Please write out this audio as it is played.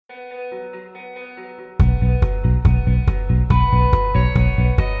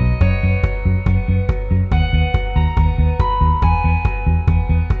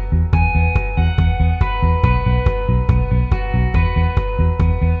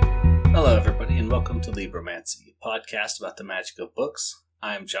Welcome to Libromancy, a podcast about the magic of books.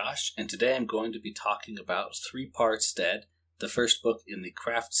 I'm Josh, and today I'm going to be talking about Three Parts Dead, the first book in the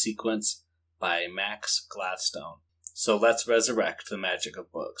Craft sequence by Max Gladstone. So let's resurrect the magic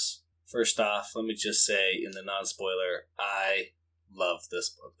of books. First off, let me just say in the non-spoiler, I love this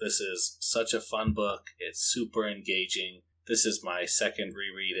book. This is such a fun book. It's super engaging. This is my second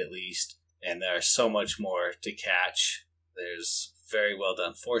reread at least, and there's so much more to catch. There's very well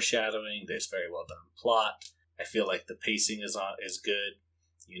done foreshadowing. There's very well done plot. I feel like the pacing is good.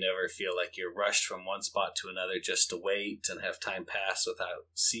 You never feel like you're rushed from one spot to another just to wait and have time pass without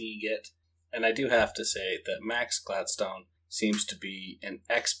seeing it. And I do have to say that Max Gladstone seems to be an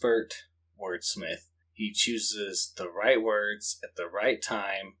expert wordsmith. He chooses the right words at the right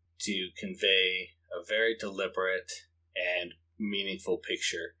time to convey a very deliberate and meaningful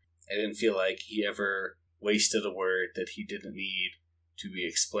picture. I didn't feel like he ever wasted a word that he didn't need to be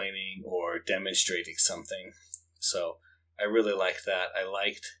explaining or demonstrating something. So I really liked that. I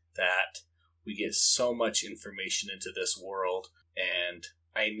liked that we get so much information into this world, and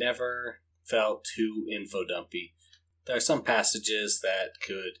I never felt too info dumpy. There are some passages that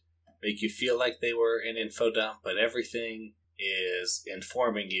could make you feel like they were an info dump, but everything is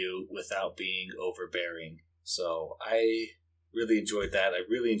informing you without being overbearing. So I really enjoyed that. I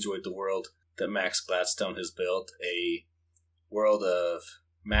really enjoyed the world that Max Gladstone has built, a world of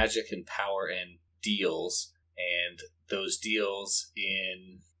magic and power and deals, and those deals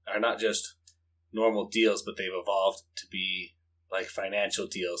are not just normal deals, but they've evolved to be like financial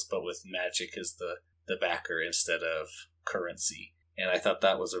deals, but with magic as the backer instead of currency. And I thought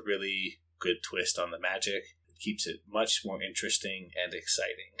that was a really good twist on the magic. It keeps it much more interesting and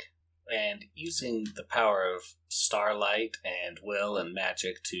exciting. And using the power of starlight and will and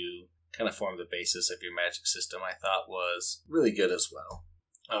magic to kind of form the basis of your magic system, I thought was really good as well.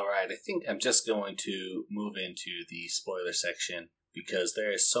 Alright, I think I'm just going to move into the spoiler section because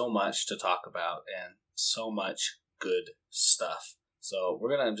there is so much to talk about and so much good stuff. So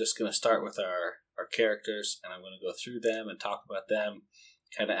I'm just going to start with our characters, and I'm going to go through them and talk about them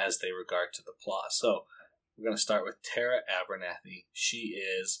kind of as they regard to the plot. So we're going to start with Tara Abernathy. She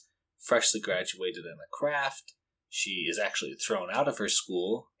is freshly graduated in a craft. She is actually thrown out of her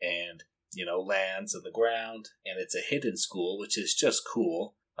school and, lands on the ground. And it's a hidden school, which is just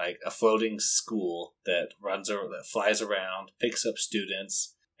cool. Like a floating school that flies around, picks up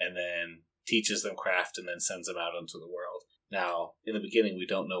students, and then teaches them craft and then sends them out into the world. Now, in the beginning, we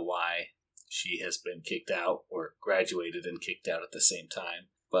don't know why she has been kicked out or graduated and kicked out at the same time.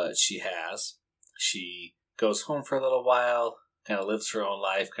 But she has. She goes home for a little while, kind of lives her own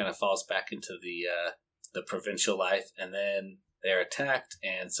life, kind of falls back into the provincial life, and then they're attacked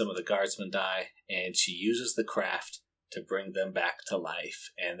and some of the guardsmen die, and she uses the craft to bring them back to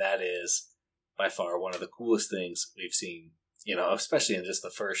life. And that is by far one of the coolest things we've seen, especially in just the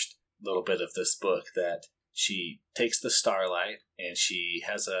first little bit of this book, that she takes the starlight and she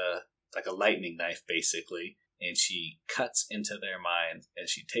has a lightning knife basically, and she cuts into their mind and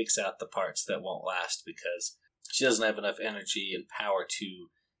she takes out the parts that won't last because she doesn't have enough energy and power to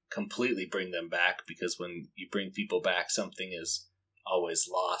completely bring them back, because when you bring people back, something is always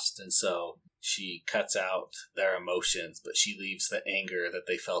lost. And so she cuts out their emotions, but she leaves the anger that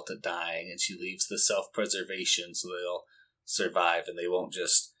they felt at dying, and she leaves the self-preservation so they'll survive and they won't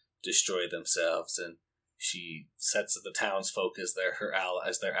just destroy themselves. And she sets the townsfolk as their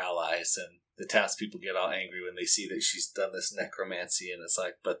allies, and the townspeople get all angry when they see that she's done this necromancy, and it's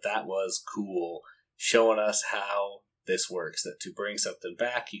like, but that was cool, showing us how this works, that to bring something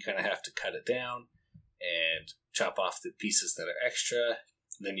back, you kind of have to cut it down and chop off the pieces that are extra,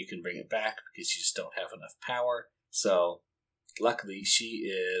 and then you can bring it back because you just don't have enough power. So luckily she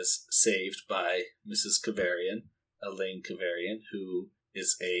is saved by Mrs. Kavarian, Elaine Kavarian, who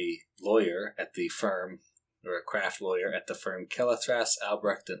is a lawyer at the firm, or a craft lawyer at the firm Kelethras,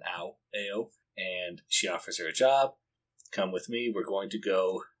 Albrecht, and Ao, and she offers her a job. Come with me, we're going to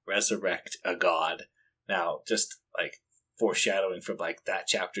go resurrect a god. Now, just like foreshadowing from like that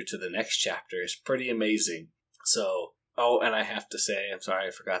chapter to the next chapter is pretty amazing. So, and I have to say, I'm sorry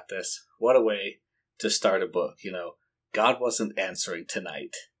I forgot this, what a way to start a book. God wasn't answering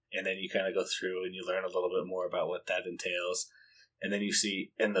tonight, and then you kind of go through and you learn a little bit more about what that entails. And then you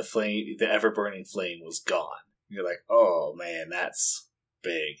see, and the ever-burning flame was gone. You're like, oh man, that's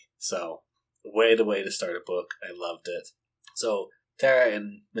big. So, way to start a book. I loved it. So, Tara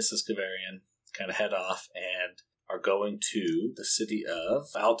and Mrs. Kavarian kind of head off and are going to the city of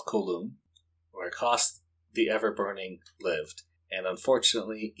Alt Kolum, where Kost the Ever-Burning lived. And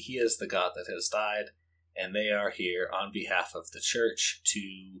unfortunately, he is the god that has died, and they are here on behalf of the church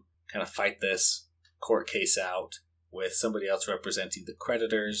to kind of fight this court case out with somebody else representing the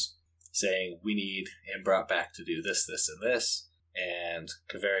creditors, saying we need him brought back to do this, this, and this. And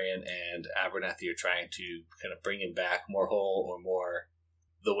Kavarian and Abernathy are trying to kind of bring him back more whole or more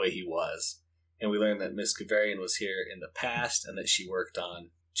the way he was. And we learn that Miss Kavarian was here in the past and that she worked on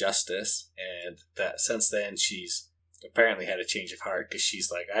justice, and that since then she's apparently had a change of heart, because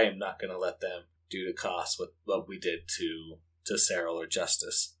she's like, I am not going to let them do to Cos what we did to Serral or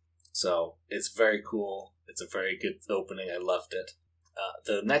Justice. So it's very cool. It's a very good opening. I loved it.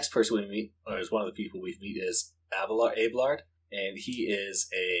 The next person we meet, or is one of the people we meet, is Abelard, and he is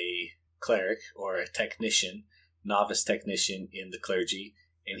a cleric or a technician, novice technician in the clergy,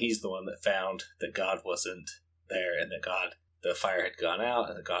 and he's the one that found that God wasn't there and that the fire had gone out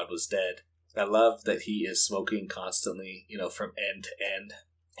and that God was dead. I love that he is smoking constantly, from end to end.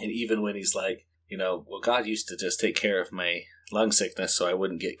 And even when he's like, well, God used to just take care of my lung sickness so I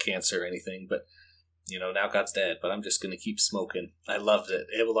wouldn't get cancer or anything, but, now God's dead, but I'm just going to keep smoking. I loved it.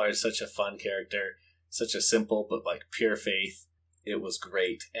 Abelard is such a fun character, such a simple but pure faith. It was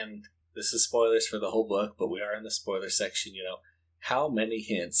great. And this is spoilers for the whole book, but we are in the spoiler section. How many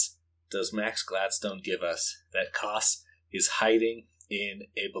hints does Max Gladstone give us that Cos is hiding in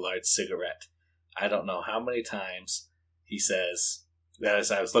Abelard's cigarette? I don't know how many times he says that.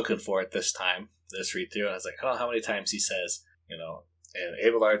 As I was looking for it this read through, and I was like, how many times he says, and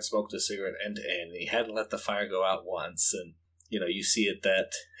Abelard smoked a cigarette end to end. He hadn't let the fire go out once, and you see it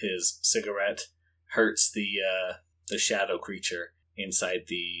that his cigarette hurts the shadow creature inside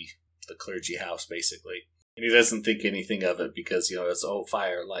the clergy house, basically. And he doesn't think anything of it because it's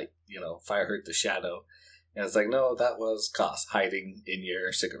fire, fire hurt the shadow. And it's like, no, that was Cos hiding in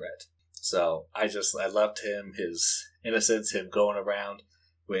your cigarette. So I loved him, his innocence, him going around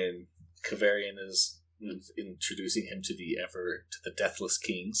when Kavarian is introducing him to the Deathless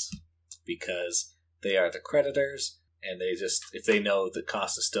Kings, because they are the creditors, and they just, if they know that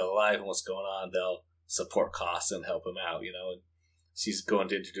Cos is still alive and what's going on, they'll support Cos and help him out, And she's going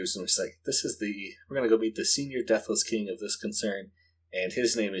to introduce him. She's like, we're going to go meet the senior Deathless King of this concern, and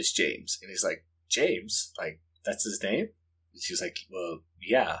his name is James. And he's like, James? That's his name? And she's like, well,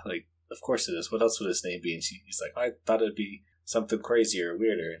 yeah, of course it is. What else would his name be? And he's like, I thought it'd be something crazier or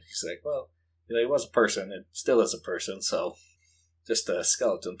weirder. And he's like, well, he was a person and still is a person, so just a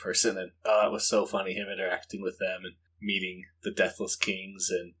skeleton person. And it was so funny, him interacting with them and meeting the Deathless Kings.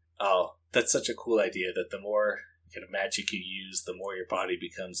 And that's such a cool idea, that the more kind of magic you use, the more your body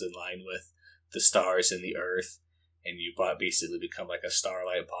becomes in line with the stars and the earth, and you basically become like a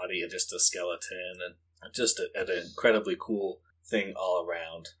starlight body and just a skeleton, and just an incredibly cool thing all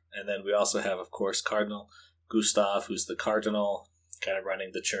around. And then we also have, of course, Cardinal Gustav, who's the cardinal, kind of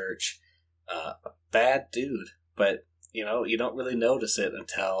running the church. A bad dude, but you don't really notice it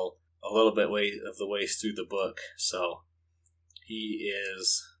until a little bit of the way through the book. So he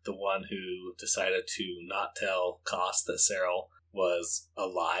is the one who decided to not tell Cos that Serral was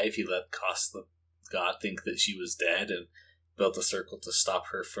alive. He let Cos, the god, think that she was dead and built a circle to stop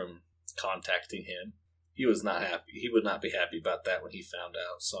her from contacting him. He was not happy. He would not be happy about that when he found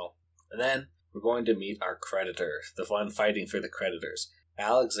out. So, and then we're going to meet our creditor, the one fighting for the creditors,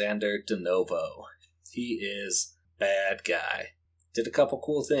 Alexander de Novo. He is a bad guy. Did a couple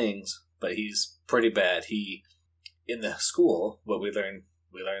cool things, but he's pretty bad. In the school, what we learned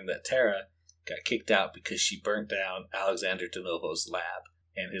that Tara got kicked out because she burnt down Alexander de Novo's lab.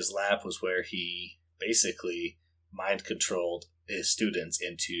 And his lab was where he basically mind controlled his students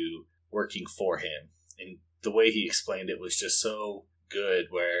into working for him. And the way he explained it was just so good,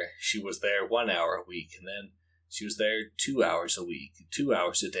 where she was there 1 hour a week, and then she was there 2 hours a week, 2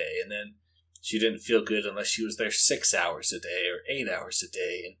 hours a day, and then she didn't feel good unless she was there 6 hours a day or 8 hours a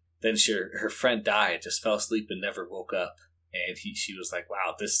day. And then her friend died, just fell asleep and never woke up. And she was like,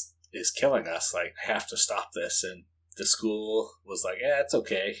 wow, this is killing us. I have to stop this. And the school was like, yeah, it's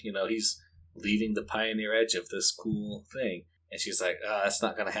okay. He's leading the pioneer edge of this cool thing. And she's like, that's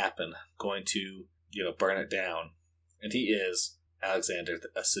not going to happen. I'm going to, burn it down. And he is, Alexander,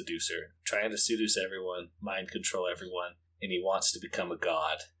 a seducer, trying to seduce everyone, mind control everyone, and he wants to become a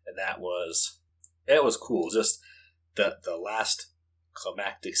god. And it was cool. Just the last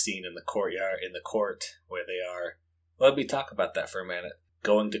climactic scene in the court, where they are. Let me talk about that for a minute.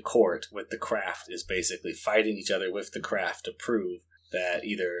 Going to court with the craft is basically fighting each other with the craft to prove that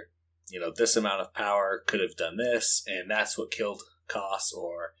either, this amount of power could have done this, and that's what killed Cos,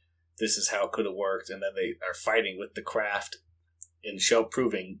 or this is how it could have worked. And then they are fighting with the craft and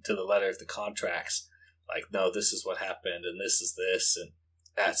proving to the letter of the contracts, no, this is what happened, and this is this, and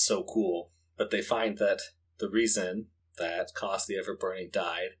that's so cool. But they find that the reason that Cos the Everburning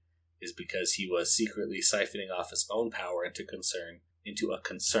died is because he was secretly siphoning off his own power into a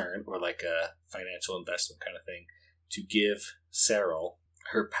concern, or like a financial investment kind of thing, to give Cyril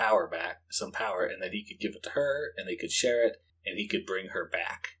her power back, some power, and then he could give it to her, and they could share it, and he could bring her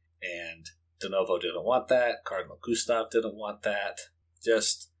back. And De Novo didn't want that. Cardinal Gustav didn't want that.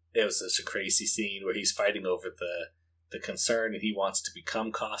 It was such a crazy scene where he's fighting over the concern, and he wants to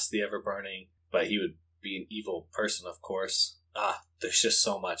become Koss the Everburning, but he would be an evil person, of course. There's just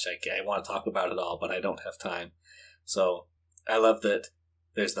so much. I want to talk about it all, but I don't have time. So I love that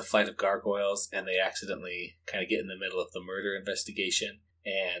there's the flight of gargoyles, and they accidentally kind of get in the middle of the murder investigation,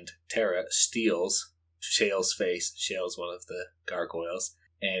 and Tara steals Shale's face. Shale's one of the gargoyles,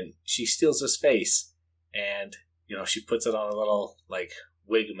 and she steals his face, and, she puts it on a little, like,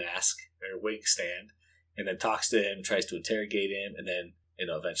 wig mask, or wig stand, and then talks to him, tries to interrogate him, and then,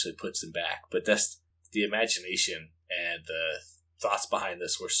 eventually puts him back. But that's the imagination and the thoughts behind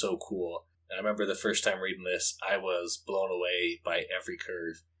this were so cool. And I remember the first time reading this, I was blown away by every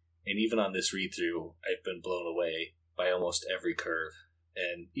curve. And even on this read-through, I've been blown away by almost every curve.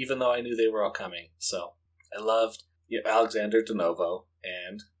 And even though I knew they were all coming. So I loved Alexander De Novo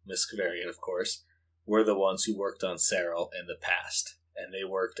and Miss Kavarian, of course, were the ones who worked on Cyril in the past. And they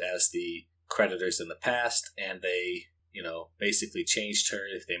worked as the creditors in the past, and they, basically changed her.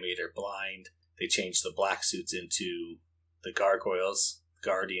 They made her blind. They changed the black suits into the gargoyles,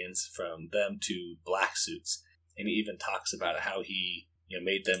 guardians, from them to black suits. And he even talks about how he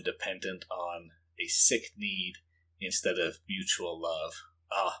made them dependent on a sick need instead of mutual love.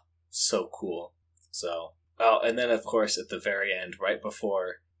 So cool. So, and then of course at the very end, right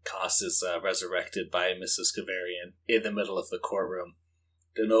before Koss is resurrected by Mrs. Kavarian, in the middle of the courtroom,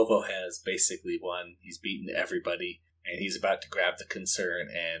 De Novo has basically won. He's beaten everybody, and he's about to grab the concern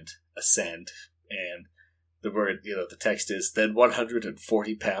and ascend. And the text is, then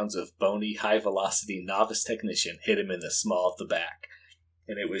 140 pounds of bony, high-velocity novice technician hit him in the small of the back.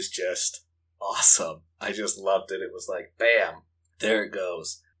 And it was just awesome. I just loved it. It was like, bam, there it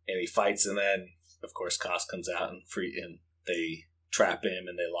goes. And he fights, and then, of course, Koss comes out and they trap him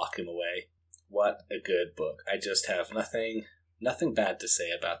and they lock him away. What a good book. I just have nothing bad to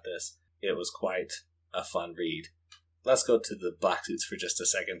say about this. It was quite a fun read. Let's go to the black suits for just a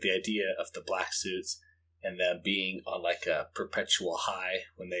second. The idea of the black suits and them being on like a perpetual high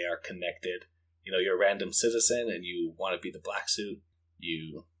when they are connected. You're a random citizen and you want to be the black suit.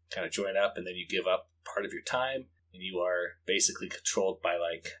 You kind of join up and then you give up part of your time, and you are basically controlled by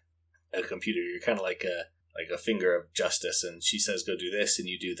like a computer. You're kind of like a finger of justice, and she says go do this and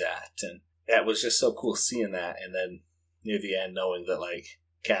you do that. And that was just so cool seeing that. And then near the end, knowing that like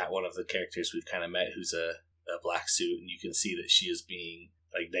Kat, one of the characters we've kind of met who's a black suit, and you can see that she is being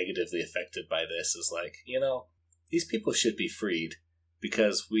like negatively affected by this, is like, these people should be freed,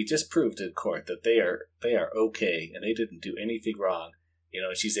 because we just proved in court that they are okay and they didn't do anything wrong.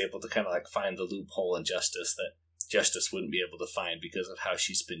 And she's able to kind of like find the loophole in justice that justice wouldn't be able to find because of how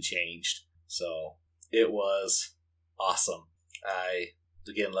she's been changed. So it was awesome. I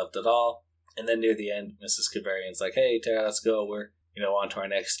again loved it all. And then near the end, Mrs. Kavarian's like, hey, Tara, let's go. We're, on to our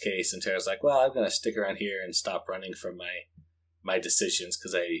next case. And Tara's like, well, I'm going to stick around here and stop running from my decisions,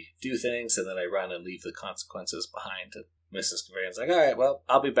 because I do things and then I run and leave the consequences behind. And Mrs. Kavarian's like, all right, well,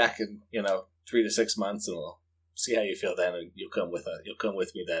 I'll be back in, 3 to 6 months, and we'll see how you feel then, and you'll come with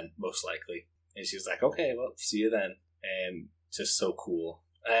me then, most likely. And she's like, okay, well, see you then. And just so cool.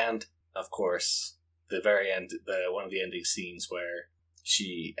 And, of course, the very end, one of the ending scenes where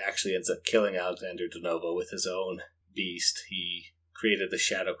she actually ends up killing Alexander De Novo with his own beast. He created the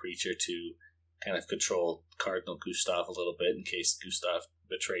shadow creature to kind of control Cardinal Gustav a little bit in case Gustav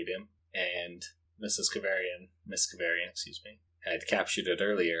betrayed him. And Miss Kavarian, had captured it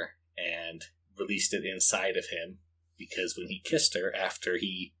earlier and released it inside of him, because when he kissed her after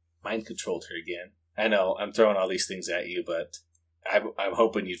he mind controlled her again. I know, I'm throwing all these things at you, but I'm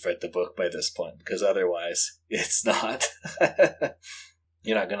hoping you've read the book by this point, because otherwise it's not.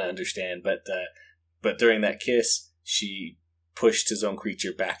 You're not going to understand. But during that kiss, she pushed his own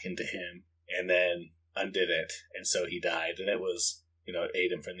creature back into him and then undid it. And so he died. And it was, it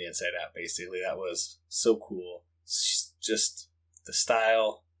ate him from the inside out, basically. That was so cool. Just the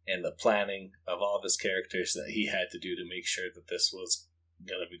style and the planning of all of his characters that he had to do to make sure that this was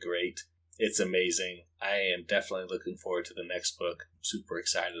going to be great. It's amazing. I am definitely looking forward to the next book. I'm super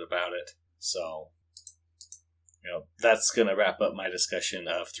excited about it. So, that's going to wrap up my discussion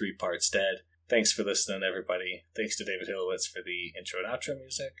of 3 Parts Dead. Thanks for listening, everybody. Thanks to David Hilowitz for the intro and outro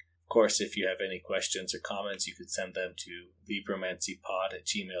music. Of course, if you have any questions or comments, you could send them to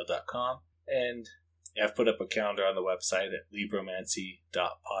libromancypod@gmail.com. And I've put up a calendar on the website at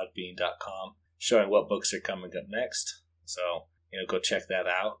libromancy.podbean.com showing what books are coming up next. So, go check that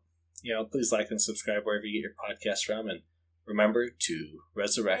out. Please like and subscribe wherever you get your podcast from, and remember to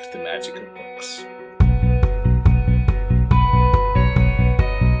resurrect the magic of books.